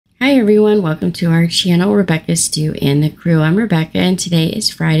everyone, welcome to our channel, Rebecca, Stu, and the crew. I'm Rebecca, and today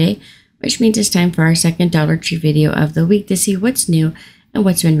is Friday, which means it's time for our second Dollar Tree video of the week to see what's new and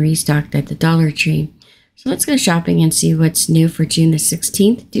what's been restocked at the Dollar Tree. So let's go shopping and see what's new for June the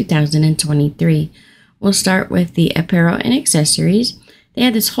 16th, 2023. We'll start with the apparel and accessories. They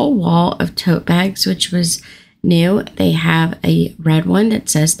had this whole wall of tote bags, which was new. They have a red one that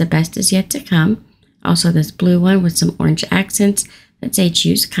says the best is yet to come. Also this blue one with some orange accents that say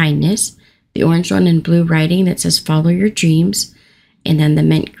choose kindness. The orange one in blue writing that says follow your dreams. And then the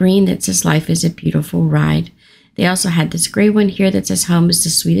mint green that says life is a beautiful ride. They also had this gray one here that says home is the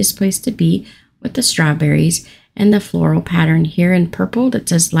sweetest place to be with the strawberries. And the floral pattern here in purple that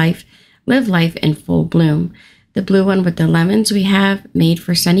says live life in full bloom. The blue one with the lemons we have made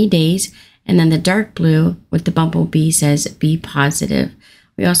for sunny days. And then the dark blue with the bumblebee says be positive.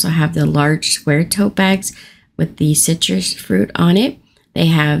 We also have the large square tote bags with the citrus fruit on it. They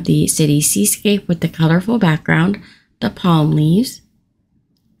have the city seascape with the colorful background, the palm leaves,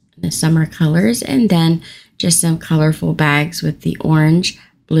 the summer colors, and then just some colorful bags with the orange,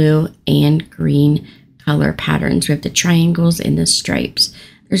 blue, and green color patterns. We have the triangles and the stripes.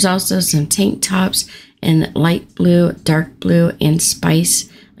 There's also some tank tops in light blue, dark blue, and spice,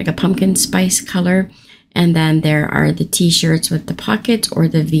 like a pumpkin spice color. And then there are the t-shirts with the pockets or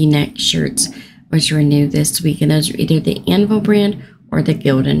the v-neck shirts, which were new this week. And those are either the Anvil brand or the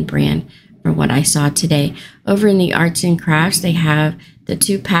Gildan brand from what I saw today. Over in the arts and crafts, they have the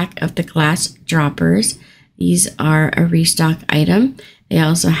 2-pack of the glass droppers. These are a restock item. They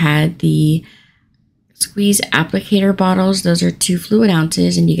also had the squeeze applicator bottles. Those are 2 fluid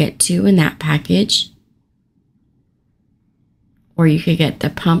ounces and you get 2 in that package. Or you could get the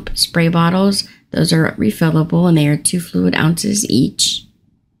pump spray bottles. Those are refillable and they are 2 fluid ounces each.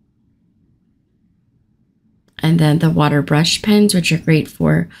 And then the water brush pens, which are great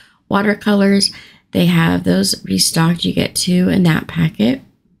for watercolors. They have those restocked. You get 2 in that packet.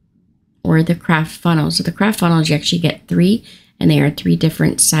 Or the craft funnels. So the craft funnels, you actually get 3. And they are 3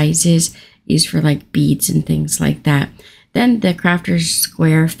 different sizes used for like beads and things like that. Then the Crafter's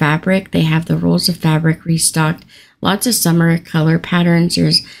Square fabric. They have the rolls of fabric restocked. Lots of summer color patterns.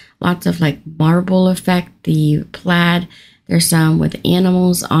 There's lots of like marble effect, the plaid. There's some with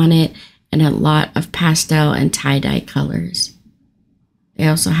animals on it. And a lot of pastel and tie-dye colors. They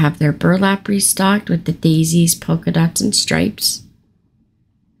also have their burlap restocked with the daisies, polka dots, and stripes.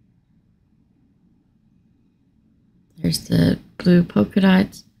 There's the blue polka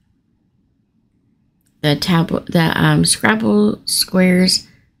dots. The Scrabble squares,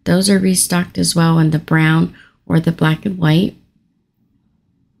 those are restocked as well in the brown or the black and white.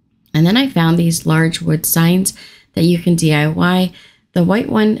 And then I found these large wood signs that you can DIY. The white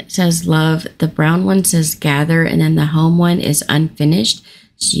one says love, the brown one says gather, and then the home one is unfinished,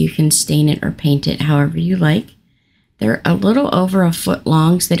 so you can stain it or paint it however you like. They're a little over a foot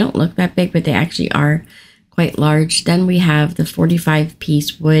long, so they don't look that big, but they actually are quite large. Then we have the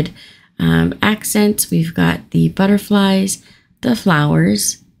 45-piece wood accents. We've got the butterflies, the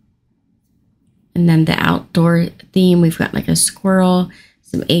flowers, and then the outdoor theme. We've got like a squirrel,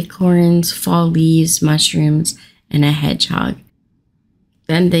 some acorns, fall leaves, mushrooms, and a hedgehog.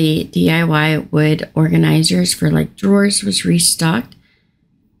 Then the DIY wood organizers for like drawers was restocked.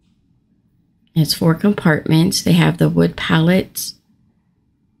 It's 4 compartments. They have the wood pallets,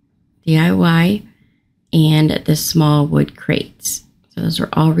 DIY, and the small wood crates. So those were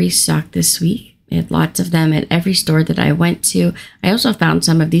all restocked this week. They had lots of them at every store that I went to. I also found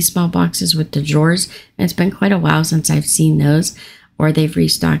some of these small boxes with the drawers, and it's been quite a while since I've seen those. Or they've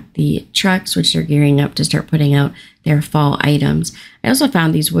restocked the trucks, which they're gearing up to start putting out their fall items. I also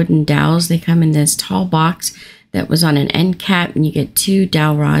found these wooden dowels. They come in this tall box that was on an end cap, and you get 2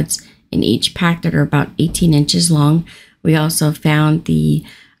 dowel rods in each pack that are about 18 inches long. We also found the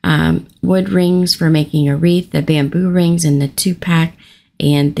wood rings for making a wreath, the bamboo rings in the 2-pack,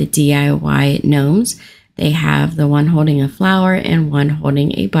 and the DIY gnomes. They have the one holding a flower and one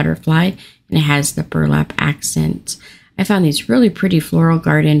holding a butterfly, and it has the burlap accents. I found these really pretty floral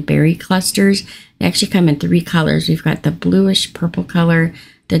garden berry clusters. They actually come in 3 colors. We've got the bluish purple color,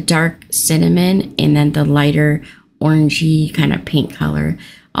 the dark cinnamon, and then the lighter orangey kind of pink color.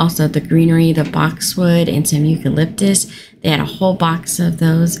 Also the greenery, the boxwood, and some eucalyptus. They had a whole box of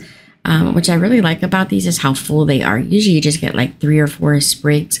those, which I really like about these is how full they are. Usually you just get like 3 or 4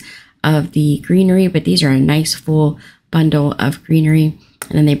 sprigs of the greenery, but these are a nice full bundle of greenery.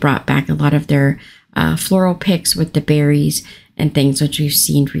 And then they brought back a lot of their floral picks with the berries and things which we've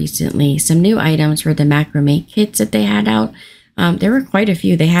seen recently. Some new items were the macrame kits that they had out. There were quite a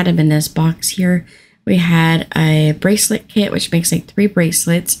few. They had them in this box here. We had a bracelet kit, which makes like 3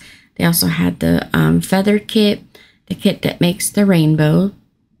 bracelets. They also had the feather kit, the kit that makes the rainbow.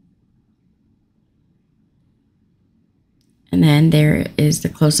 And then there is the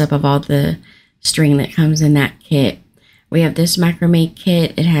close-up of all the string that comes in that kit. We have this macrame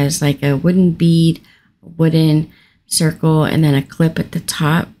kit. It has like a wooden bead, a wooden circle, and then a clip at the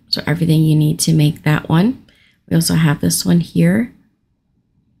top. So everything you need to make that one. We also have this one here.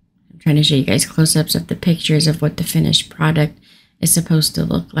 I'm trying to show you guys close-ups of the pictures of what the finished product is supposed to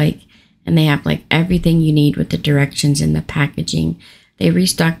look like. And they have like everything you need with the directions in the packaging. They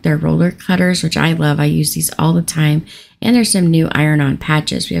restocked their roller cutters, which I love. I use these all the time. And there's some new iron-on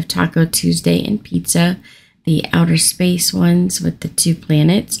patches. We have Taco Tuesday and pizza, the outer space ones with the 2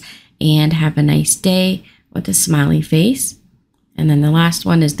 planets, and have a nice day with a smiley face. And then the last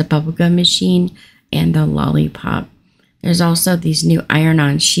one is the bubblegum machine and the lollipop. There's also these new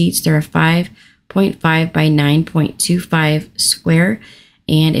iron-on sheets. They're a 5.5 by 9.25 square,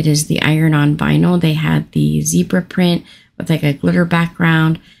 and it is the iron-on vinyl. They had the zebra print with like a glitter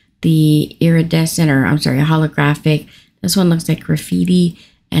background, the iridescent, or I'm sorry, holographic. This one looks like graffiti,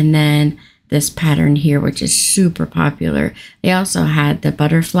 and then this pattern here, which is super popular. They also had the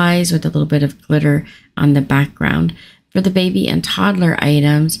butterflies with a little bit of glitter on the background. For the baby and toddler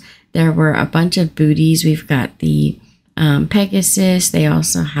items, there were a bunch of booties. We've got the Pegasus. They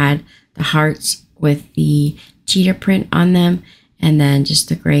also had the hearts with the cheetah print on them, and then just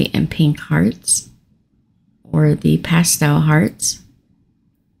the gray and pink hearts, or the pastel hearts.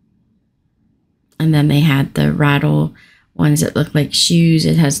 And then they had the rattle ones that look like shoes.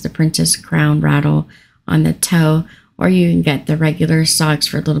 It has the princess crown rattle on the toe, or you can get the regular socks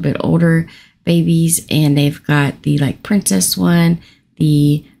for a little bit older babies, and they've got the like princess one,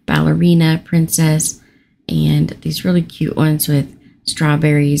 the ballerina princess, and these really cute ones with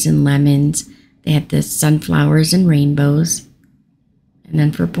strawberries and lemons. They had the sunflowers and rainbows. And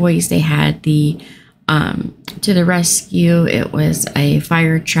then for boys, they had the to the rescue. It was a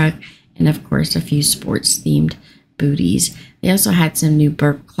fire truck, and of course a few sports themed booties. They also had some new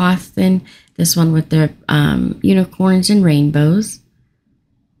burp cloth in this one with the unicorns and rainbows.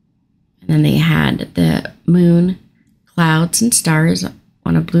 And then they had the moon, clouds, and stars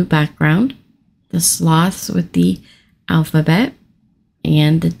on a blue background. The sloths with the alphabet,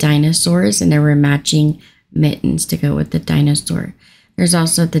 and the dinosaurs, and there were matching mittens to go with the dinosaur. There's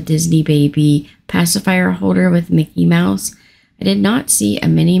also the Disney Baby pacifier holder with Mickey Mouse. I did not see a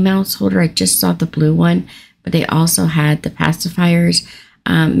Minnie Mouse holder. I just saw the blue one, but they also had the pacifiers.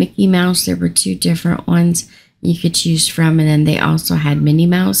 Mickey Mouse, there were 2 different ones you could choose from, and then they also had Minnie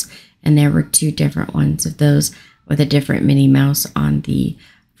Mouse, and there were 2 different ones of those with a different Minnie Mouse on the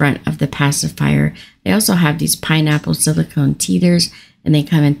front of the pacifier. They also have these pineapple silicone teethers, and they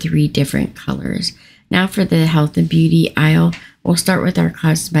come in 3 different colors. Now for the health and beauty aisle, we'll start with our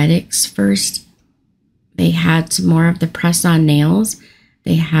cosmetics first. They had some more of the press-on nails.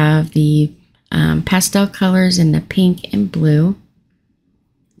 They have the pastel colors in the pink and blue.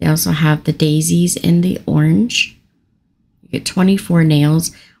 They also have the daisies in the orange. You get 24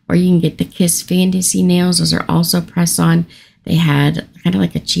 nails, or you can get the Kiss Fantasy nails. Those are also press-on. They had kind of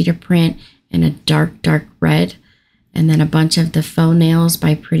like a cheetah print and a dark red, and then a bunch of the faux nails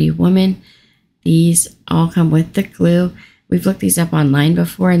by Pretty Woman. These all come with the glue. We've looked these up online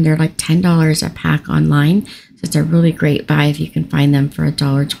before, and they're like $10 a pack online. So it's a really great buy if you can find them for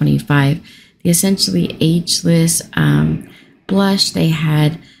 $1.25. The Essentially Ageless blush, they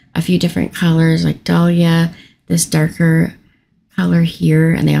had a few different colors like Dahlia, this darker color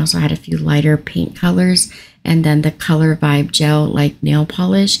here, and they also had a few lighter pink colors, and then the Color Vibe gel like nail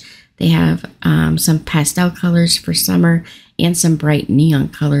polish. They have some pastel colors for summer and some bright neon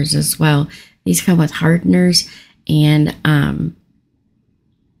colors as well. These come with hardeners and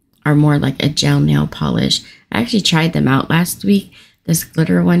are more like a gel nail polish. I actually tried them out last week. This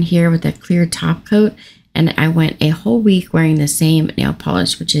glitter one here with a clear top coat, and I went a whole week wearing the same nail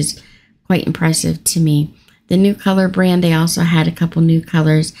polish, which is quite impressive to me. The New Color brand, they also had a couple new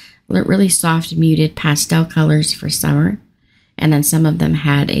colors, really soft muted pastel colors for summer, and then some of them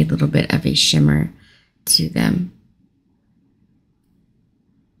had a little bit of a shimmer to them.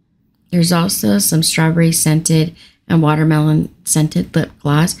 There's also some strawberry scented and watermelon scented lip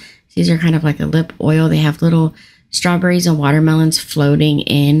gloss. These are kind of like a lip oil. They have little strawberries and watermelons floating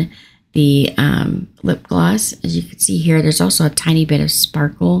in the lip gloss. As you can see here, there's also a tiny bit of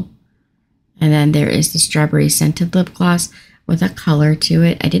sparkle. And then there is the strawberry scented lip gloss with a color to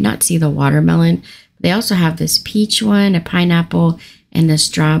it. I did not see the watermelon. They also have this peach one, a pineapple, and the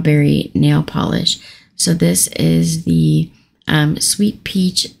strawberry nail polish. So this is the Sweet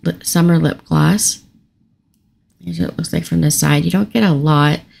Peach Summer Lip Gloss. Here's what it looks like from the side. You don't get a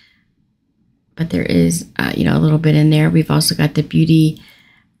lot but there is, you know, a little bit in there. We've also got the Beauty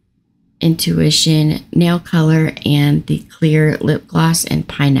Intuition nail color and the clear lip gloss and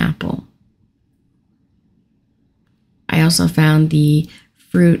pineapple. I also found the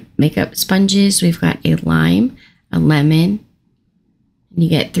fruit makeup sponges. We've got a lime, a lemon, and you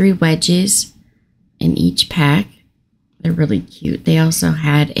get 3 wedges in each pack. They're really cute. They also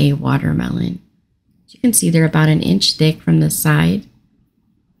had a watermelon. As you can see, they're about 1 inch thick from the side.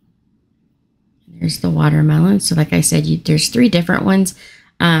 There's the watermelon. So like I said, there's 3 different ones.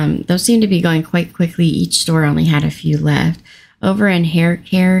 Those seem to be going quite quickly. Each store only had a few left. Over in hair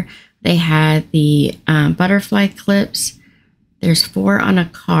care, they had the butterfly clips. There's 4 on a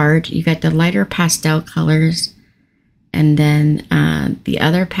card. You got the lighter pastel colors. And then the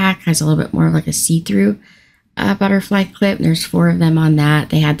other pack has a little bit more like a see-through butterfly clip. There's 4 of them on that.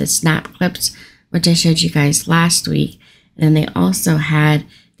 They had the snap clips, which I showed you guys last week. And then they also had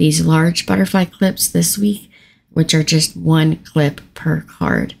these large butterfly clips this week, which are just 1 clip per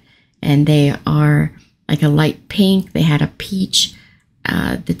card. And they are like a light pink. They had a peach,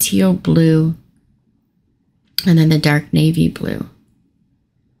 the teal blue, and then the dark navy blue.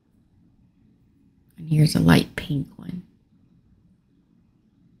 And here's a light pink one.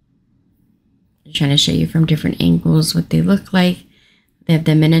 I'm trying to show you from different angles what they look like. They have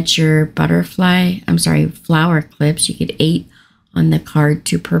the miniature flower clips. You get 8 on the card,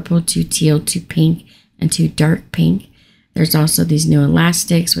 2 purple, 2 teal, 2 pink, and 2 dark pink. There's also these new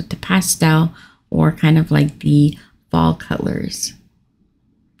elastics with the pastel or kind of like the fall colors.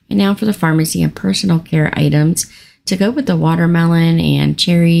 And now for the pharmacy and personal care items. To go with the watermelon and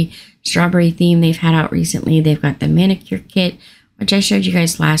cherry strawberry theme they've had out recently, they've got the manicure kit, which I showed you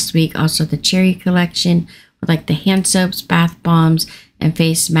guys last week. Also the cherry collection with like the hand soaps, bath bombs, and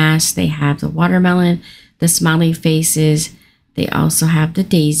face masks. They have the watermelon, the smiley faces. They also have the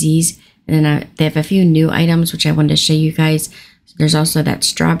daisies. And then they have a few new items, which I wanted to show you guys. So there's also that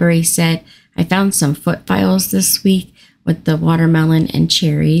strawberry set. I found some foot files this week with the watermelon and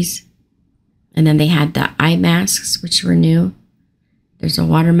cherries. And then they had the eye masks, which were new. There's a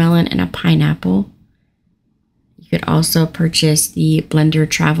watermelon and a pineapple. You could also purchase the blender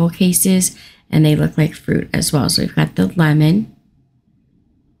travel cases, and they look like fruit as well. So we've got the lemon.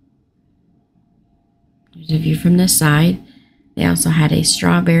 There's a view from the side. They also had a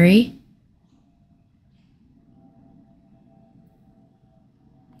strawberry.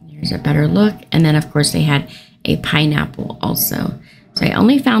 Here's a better look. And then, of course, they had a pineapple also. So I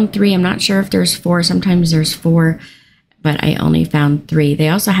only found 3. I'm not sure if there's 4. Sometimes there's 4, but I only found 3. They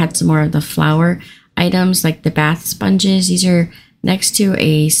also had some more of the flower items, like the bath sponges. These are next to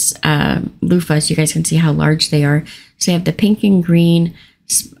a loofah, so you guys can see how large they are. So they have the pink and green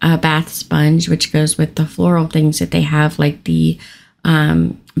bath sponge, which goes with the floral things that they have, like the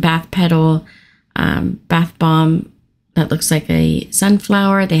bath petal, bath bomb that looks like a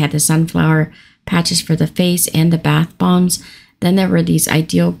sunflower. They had the sunflower patches for the face and the bath bombs. Then there were these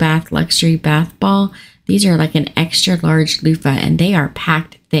Ideal Bath Luxury Bath Ball. These are like an extra large loofah, and they are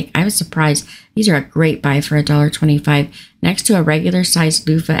packed thick. I was surprised. These are a great buy for $1.25. Next to a regular size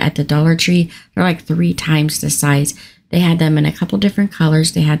loofah at the Dollar Tree, they're like 3 times the size. They had them in a couple different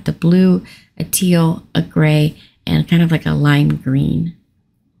colors. They had the blue, a teal, a gray, and kind of like a lime green.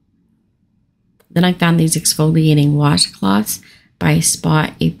 Then I found these exfoliating washcloths by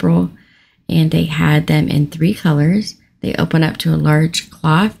Spa April, and they had them in 3 colors. They open up to a large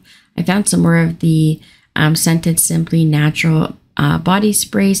cloth. I found some more of the scented Simply Natural body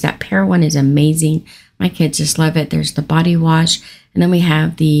sprays. That pear one is amazing. My kids just love it. There's the body wash. And then we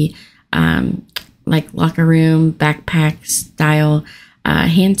have the like locker room, backpack style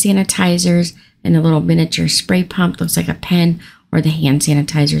hand sanitizers and a little miniature spray pump. Looks like a pen, or the hand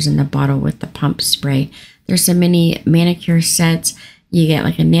sanitizers in the bottle with the pump spray. There's some mini manicure sets. You get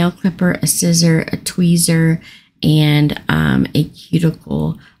like a nail clipper, a scissor, a tweezer, and a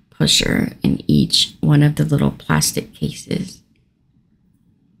cuticle pusher in each one of the little plastic cases.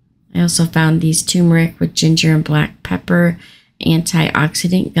 I also found these turmeric with ginger and black pepper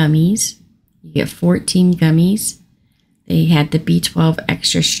antioxidant gummies. You get 14 gummies. They had the B12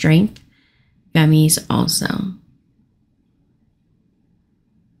 extra strength gummies also.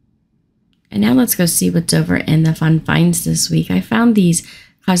 And now let's go see what's over in the fun finds this week. I found these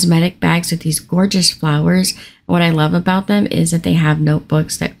cosmetic bags with these gorgeous flowers. What I love about them is that they have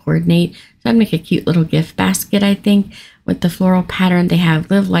notebooks that coordinate. So I'd make a cute little gift basket, I think, with the floral pattern. They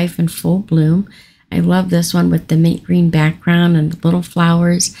have Live Life in Full Bloom. I love this one with the mint green background and the little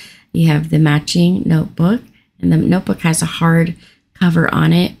flowers. You have the matching notebook, and the notebook has a hard cover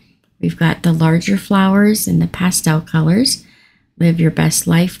on it. We've got the larger flowers in the pastel colors. Live Your Best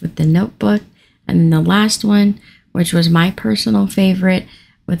Life with the notebook. And then the last one, which was my personal favorite,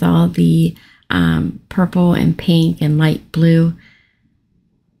 with all the purple and pink and light blue.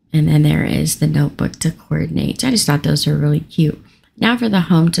 And then there is the notebook to coordinate. I just thought those were really cute. Now for the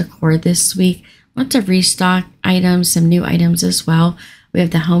home decor this week, lots of restock items, some new items as well. We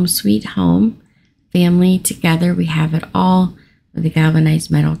have the Home Sweet Home, Family Together. We have it all with the galvanized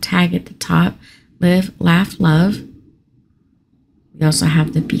metal tag at the top. Live, Laugh, Love. We also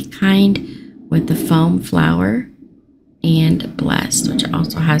have the Be Kind with the foam flower, and Blessed, which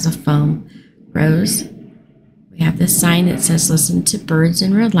also has a foam rose. We have this sign that says Listen to Birds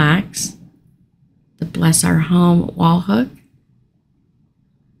and Relax. The Bless Our Home wall hook,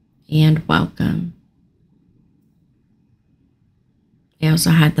 and Welcome. They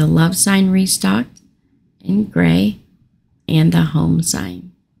also had the love sign restocked in gray and the home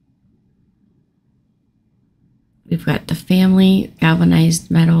sign. We've got the family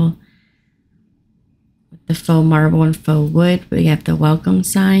galvanized metal with the faux marble and faux wood. We have the welcome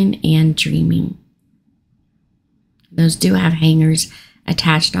sign and dreaming. Those do have hangers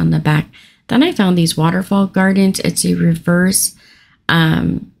attached on the back. Then I found these waterfall gardens. It's a reverse.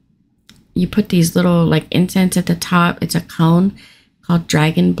 You put these little like incense at the top. It's a cone called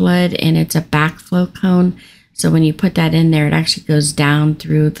Dragon Blood, and it's a backflow cone. So when you put that in there, it actually goes down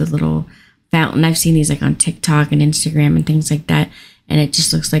through the little fountain. I've seen these like on TikTok and Instagram and things like that, and it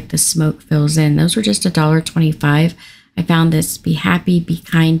just looks like the smoke fills in. Those were just $1.25. I found this Be Happy, Be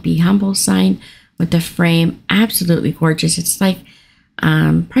Kind, Be Humble sign with the frame. Absolutely gorgeous. It's like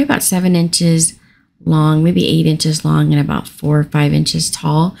probably about 7 inches long, maybe 8 inches long, and about 4 or 5 inches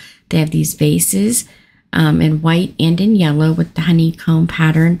tall. They have these vases in white and in yellow with the honeycomb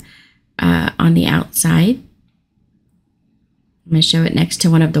pattern on the outside. I'm going to show it next to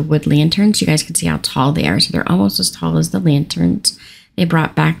one of the wood lanterns. You guys can see how tall they are. So they're almost as tall as the lanterns. They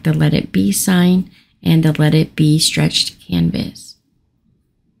brought back the Let It Be sign and the Let It Be stretched canvas.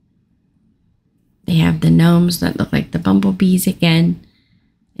 They have the gnomes that look like the bumblebees again.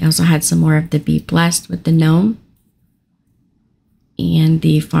 They also had some more of the Be Blessed with the gnome. And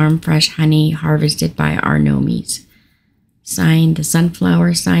the Farm Fresh Honey Harvested by Our Gnomies sign. The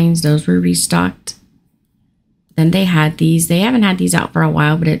sunflower signs, those were restocked. Then they had these. They haven't had these out for a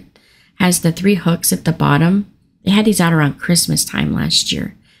while, but it has the 3 hooks at the bottom. They had these out around Christmas time last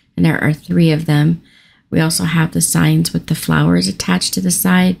year, and there are 3 of them. We also have the signs with the flowers attached to the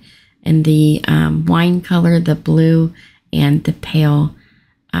side, and the wine color, the blue, and the pale,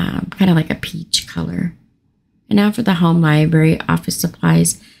 kind of like a peach color. And now for the home library, office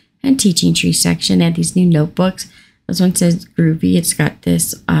supplies, and teaching tree section. They had these new notebooks. This one says Groovy. It's got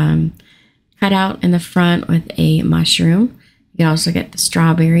this cutout in the front with a mushroom. You can also get the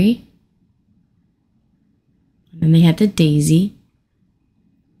strawberry. And then they had the daisy.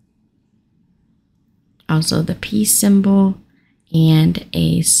 Also the peace symbol and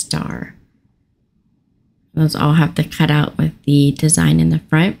a star. Those all have the cutout with the design in the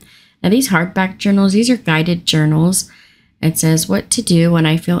front. Now these hardback journals, these are guided journals. It says what to do when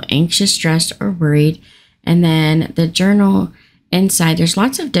I feel anxious, stressed, or worried. And then the journal inside, there's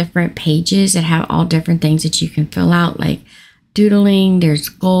lots of different pages that have all different things that you can fill out, like doodling, there's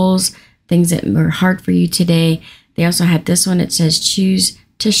goals, things that were hard for you today. They also had this one, it says choose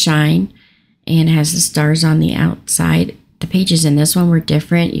to shine, and it has the stars on the outside. The pages in this one were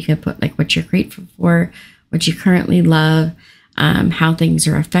different. You could put like what you're grateful for, what you currently love, how things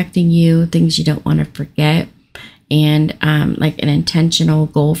are affecting you, things you don't want to forget, and like an intentional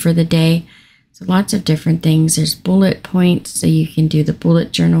goal for the day. So lots of different things. There's bullet points, so you can do the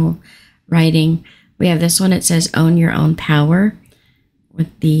bullet journal writing. We have this one, it says Own Your Own Power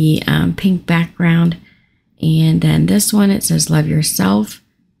with the pink background. And then this one, it says Love Yourself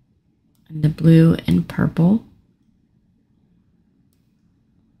in the blue and purple.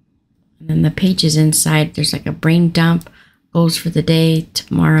 And then the pages inside, there's like a brain dump, goals for the day,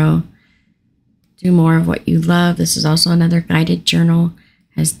 tomorrow, do more of what you love. This is also another guided journal,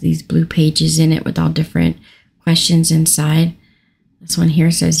 has these blue pages in it with all different questions inside. This one here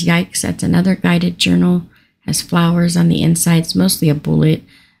says Yikes. That's another guided journal, has flowers on the inside. It's mostly a bullet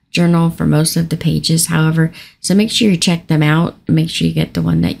journal for most of the pages, however, so make sure you check them out and make sure you get the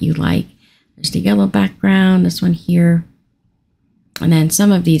one that you like. There's the yellow background, this one here. And then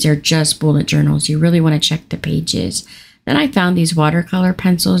some of these are just bullet journals. You really want to check the pages. Then I found these watercolor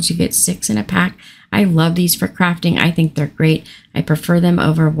pencils. You get 6 in a pack. I love these for crafting. I think they're great. I prefer them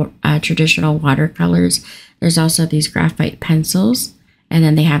over traditional watercolors. There's also these graphite pencils. And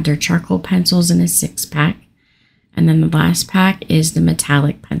then they have their charcoal pencils in a 6-pack. And then the last pack is the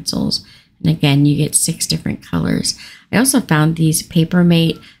metallic pencils. And again, you get 6 different colors. I also found these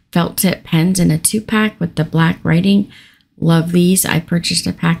Papermate felt tip pens in a 2-pack with the black writing. Love these. I purchased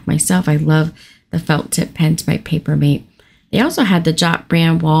a pack myself. I love the felt tip pens by Papermate. They also had the Jot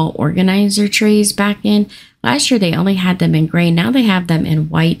brand wall organizer trays back in. Last year they only had them in gray. Now they have them in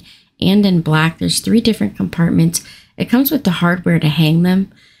white and in black. There's 3 different compartments. It comes with the hardware to hang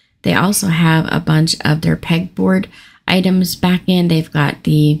them. They also have a bunch of their pegboard items back in. They've got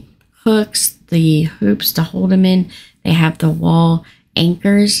the hooks, the hoops to hold them in. They have the wall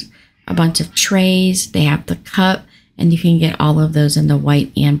anchors, a bunch of trays. They have the cup, and you can get all of those in the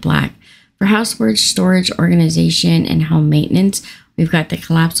white and black. For housework, storage, organization, and home maintenance, we've got the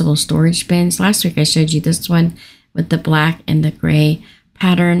collapsible storage bins. Last week I showed you this one with the black and the gray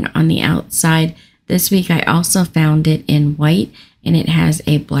pattern on the outside. This week I also found it in white, and it has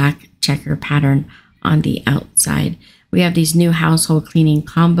a black checker pattern on the outside. We have these new household cleaning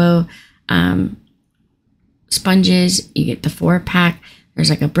combo sponges. You get the 4-pack.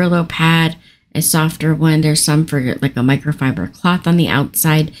 There's like a Brillo pad, a softer one. There's some for like a microfiber cloth on the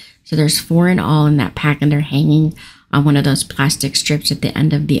outside. So there's 4 in all in that pack, and they're hanging on one of those plastic strips at the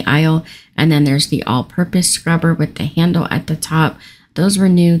end of the aisle. And then there's the all-purpose scrubber with the handle at the top. Those were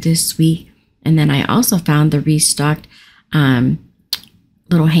new this week. And then I also found the restocked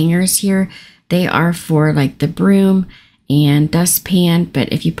little hangers here. They are for like the broom and dustpan,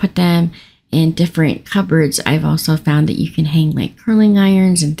 but if you put them in different cupboards, I've also found that you can hang like curling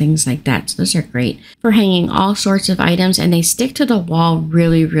irons and things like that. So those are great for hanging all sorts of items, and they stick to the wall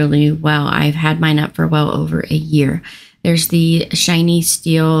really, really well. I've had mine up for well over a year. There's the shiny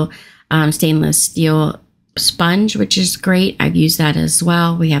steel, stainless steel sponge, which is great. I've used that as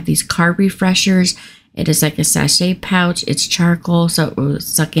well. We have these car refreshers. It is like a sachet pouch. It's charcoal, so it will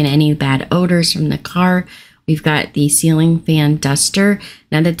suck in any bad odors from the car. We've got the ceiling fan duster.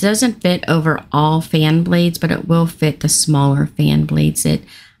 Now that doesn't fit over all fan blades, but it will fit the smaller fan blades that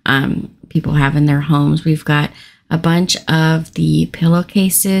people have in their homes. We've got a bunch of the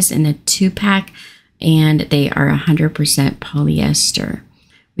pillowcases in a 2-pack, and they are 100% polyester.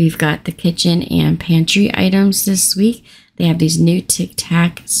 We've got the kitchen and pantry items this week. They have these new Tic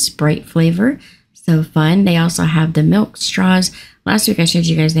Tac Sprite flavor. So fun. They also have the milk straws. Last week I showed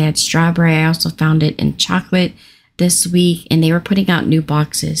you guys they had strawberry. I also found it in chocolate this week, and they were putting out new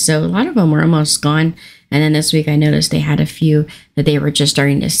boxes. So a lot of them were almost gone. And then this week I noticed they had a few that they were just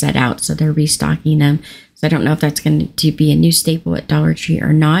starting to set out. So they're restocking them. So I don't know if that's going to be a new staple at Dollar Tree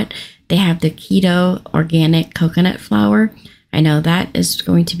or not. They have the keto organic coconut flour. I know that is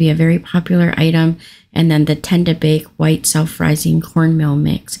going to be a very popular item. And then the Tend to Bake white self-rising cornmeal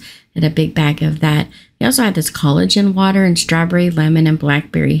mix. And a big bag of that. They also had this collagen water and strawberry, lemon, and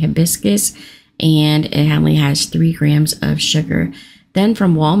blackberry hibiscus. And it only has 3 grams of sugar. Then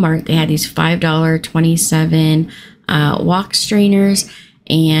from Walmart, they had these $5.27 wok strainers.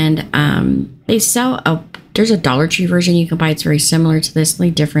 And they sell there's a Dollar Tree version you can buy. It's very similar to this. The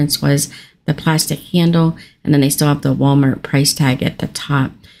only difference was the plastic handle. And then they still have the Walmart price tag at the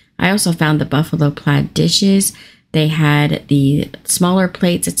top. I also found the buffalo plaid dishes. They had the smaller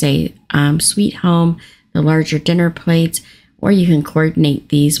plates. It's a sweet home, the larger dinner plates, or you can coordinate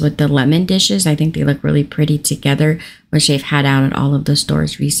these with the lemon dishes. I think they look really pretty together, which they've had out at all of the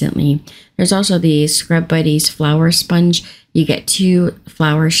stores recently. There's also the Scrub Buddies flour sponge. You get 2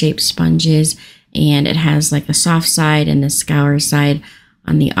 flower-shaped sponges, and it has like a soft side and the scour side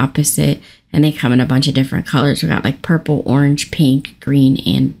on the opposite, and they come in a bunch of different colors. We got like purple, orange, pink, green,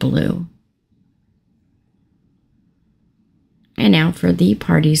 and blue. And now for the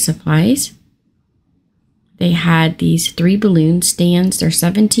party supplies. They had these 3 balloon stands. They're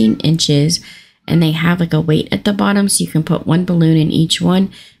 17 inches, and they have like a weight at the bottom, so you can put 1 balloon in each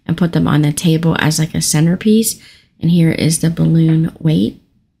one and put them on the table as like a centerpiece. And here is the balloon weight.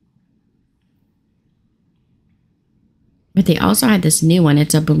 But they also had this new one.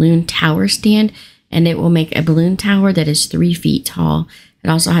 It's a balloon tower stand, and it will make a balloon tower that is 3 feet tall.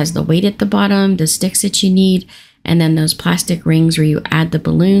 It also has the weight at the bottom, the sticks that you need, and then those plastic rings where you add the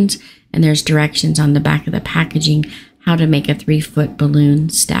balloons, and there's directions on the back of the packaging how to make a 3-foot balloon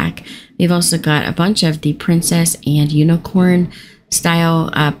stack. They've also got a bunch of the princess and unicorn style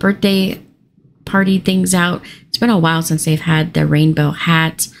birthday party things out. It's been a while since they've had the rainbow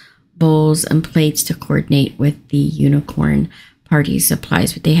hats, bowls, and plates to coordinate with the unicorn party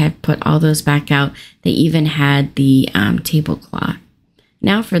supplies, but they have put all those back out. They even had the tablecloth.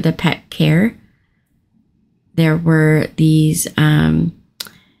 Now for the pet care. There were these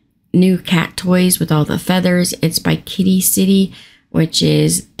new cat toys with all the feathers. It's by Kitty City, which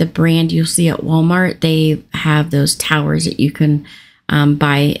is the brand you'll see at Walmart. They have those towers that you can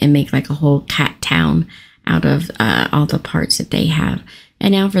buy and make like a whole cat town out of all the parts that they have.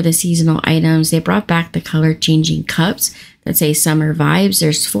 And now for the seasonal items, they brought back the color changing cups that say summer vibes.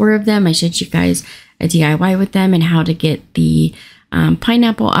 There's 4 of them. I showed you guys a DIY with them and how to get the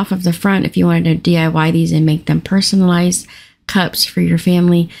pineapple off of the front if you wanted to DIY these and make them personalized cups for your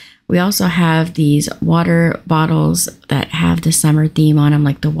family. We also have these water bottles that have the summer theme on them,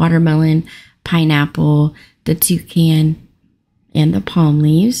 like the watermelon, pineapple, the toucan, and the palm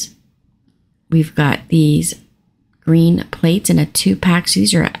leaves. We've got these green plates in a 2-pack. So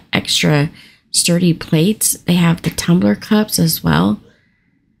these are extra sturdy plates. They have the tumbler cups as well.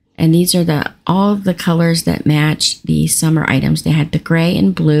 And these are all the colors that match the summer items. They had the gray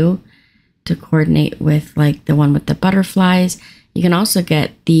and blue to coordinate with like the one with the butterflies. You can also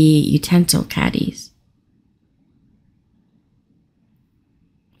get the utensil caddies.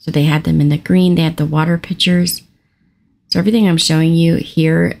 So they had them in the green. They had the water pitchers. So everything I'm showing you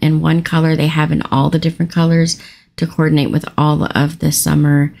here in one color, they have in all the different colors to coordinate with all of the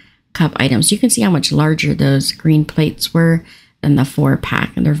summer cup items. You can see how much larger those green plates were than the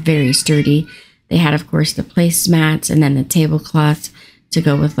 4-pack, and they're very sturdy. They had, of course, the placemats and then the tablecloths to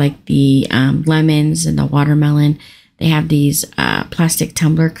go with like the lemons and the watermelon. They have these plastic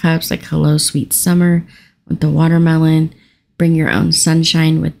tumbler cups like Hello Sweet Summer with the watermelon, Bring Your Own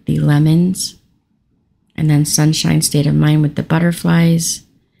Sunshine with the lemons, and then Sunshine State of Mind with the butterflies.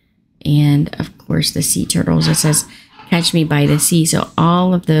 And of course the sea turtles. It says Catch Me by the Sea. So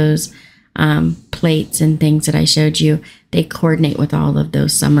all of those plates and things that I showed you, they coordinate with all of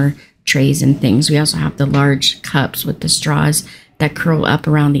those summer trays and things. We also have the large cups with the straws that curl up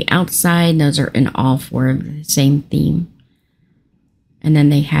around the outside. Those are in all 4 of the same theme. And then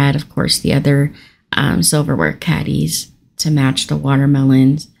they had, of course, the other silverware caddies to match the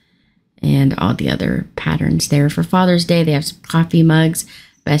watermelons and all the other patterns there. For Father's Day, they have some coffee mugs.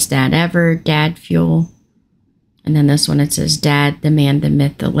 Best Dad Ever, Dad Fuel. And then this one, it says Dad, the Man, the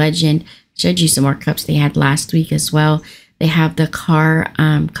Myth, the Legend. Showed you some more cups they had last week as well. They have the car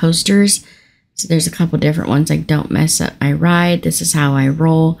coasters. So there's a couple different ones like Don't Mess Up My Ride, This Is How I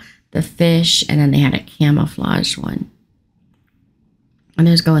Roll, the fish, and then they had a camouflage one. And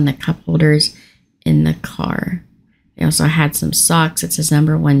those go in the cup holders in the car. They also had some socks. It says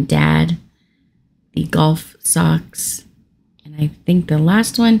Number 1 Dad, the golf socks. And I think the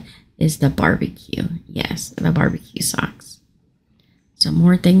last one is the barbecue. Yes, the barbecue socks. So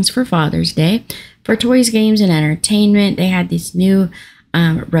more things for Father's Day. For toys, games, and entertainment, they had this new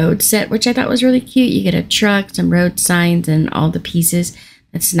road set, which I thought was really cute. You get a truck, some road signs, and all the pieces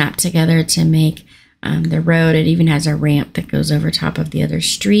that snap together to make the road. It even has a ramp that goes over top of the other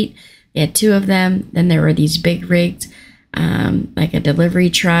street. They had 2 of them. Then there were these big rigs, like a delivery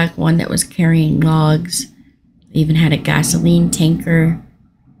truck, one that was carrying logs. They even had a gasoline tanker.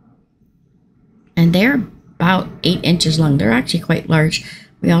 And they're about 8 inches long. They're actually quite large.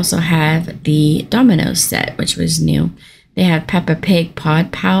 We also have the Domino's set, which was new. They have Peppa Pig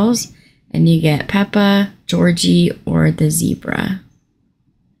Pod Pals, and you get Peppa, Georgie, or the zebra.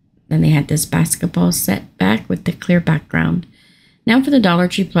 Then they had this basketball set back with the clear background. Now for the Dollar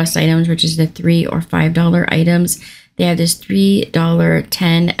Tree Plus items, which is the $3 or $5 items. They have this $3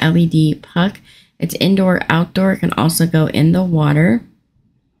 10 LED puck. It's indoor, outdoor. It can also go in the water.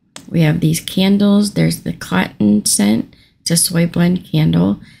 We have these candles. There's the cotton scent. It's a soy blend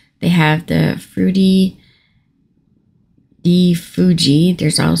candle. They have the fruity Fuji.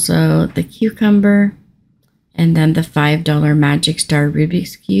 There's also the cucumber. And then the $5 Magic Star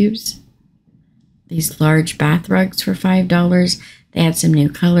Rubik's Cubes. These large bath rugs for $5. They had some new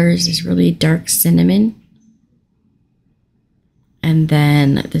colors. This really dark cinnamon. And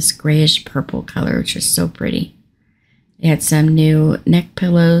then this grayish purple color, which is so pretty. They had some new neck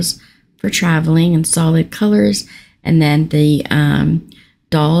pillows for traveling in solid colors. And then the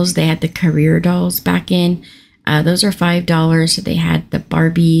dolls, they had the career dolls back in. Those are $5. So they had the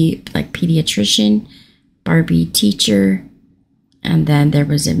Barbie, like pediatrician, Barbie teacher, and then there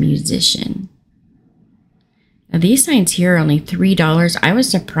was a musician. Now these signs here are only $3. I was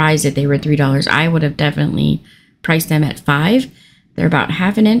surprised that they were $3. I would have definitely priced them at $5. They're about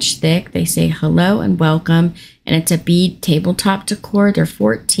 ½ an inch thick. They say hello and welcome, and it's a bead tabletop decor. They're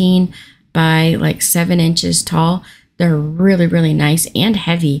 14 by like 7 inches tall. They're really, really nice and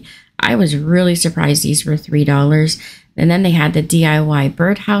heavy. I was really surprised these were $3. And then they had the DIY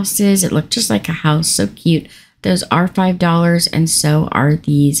birdhouses. It looked just like a house, so cute. Those are $5, and so are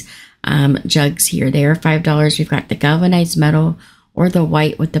these jugs here. They are $5. We've got the galvanized metal or the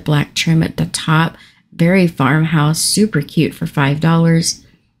white with the black trim at the top. Very farmhouse, super cute for $5.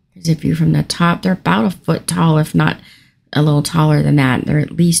 Because if you're from the top, they're about a foot tall, if not a little taller than that. They're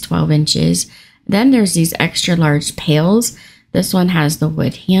at least 12 inches. Then there's these extra large pails. This one has the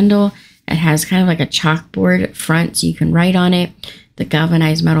wood handle. It has kind of like a chalkboard front so you can write on it. The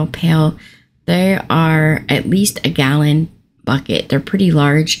galvanized metal pail. They are at least a gallon bucket. They're pretty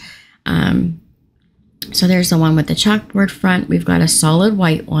large. So there's the one with the chalkboard front. We've got a solid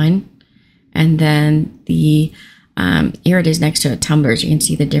white one. And then the, here it is next to a tumbler. So you can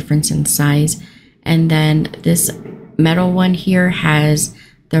see the difference in size. And then this metal one here has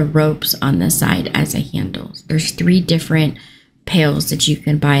the ropes on the side as a handle. There's 3 different pails that you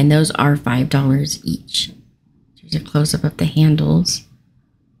can buy, and those are $5 each. Here's a close-up of the handles.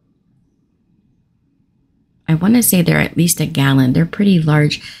 I want to say they're at least a gallon. They're pretty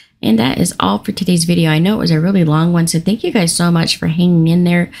large. And that is all for today's video. I know it was a really long one, so thank you guys so much for hanging in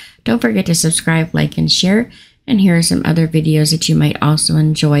there. Don't forget to subscribe, like, and share. And here are some other videos that you might also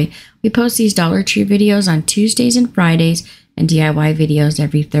enjoy. We post these Dollar Tree videos on Tuesdays and Fridays, and DIY videos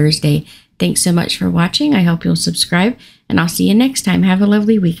every Thursday. Thanks so much for watching. I hope you'll subscribe, and I'll see you next time. Have a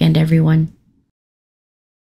lovely weekend, everyone.